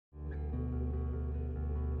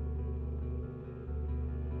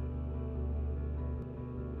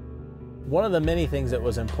One of the many things that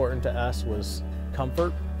was important to us was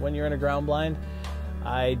comfort when you're in a ground blind.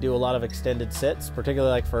 I do a lot of extended sits,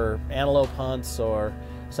 particularly like for antelope hunts or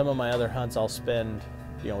some of my other hunts. I'll spend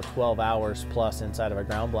 12 hours plus inside of a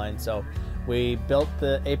ground blind. So we built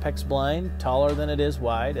the Apex blind taller than it is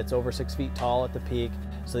wide. It's over 6 feet tall at the peak,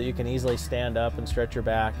 so that you can easily stand up and stretch your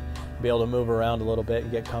back, be able to move around a little bit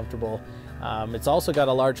and get comfortable. It's also got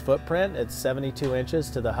a large footprint. It's 72 inches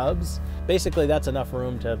to the hubs. Basically, that's enough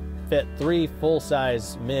room to fit 3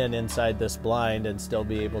 full-size men inside this blind and still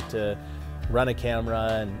be able to run a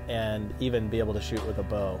camera and even be able to shoot with a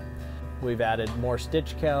bow. We've added more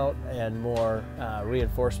stitch count and more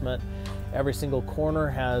reinforcement. Every single corner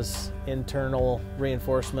has internal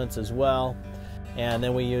reinforcements as well. And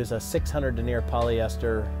then we use a 600 denier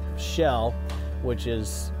polyester shell, which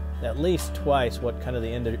is at least twice what kind of the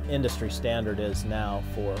industry standard is now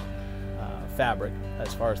for fabric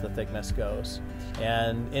as far as the thickness goes.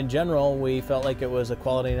 And in general, we felt like it was a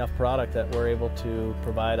quality enough product that we're able to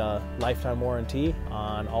provide a lifetime warranty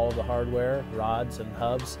on all of the hardware, rods and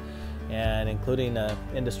hubs, and including an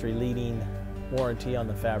industry leading warranty on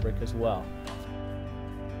the fabric as well.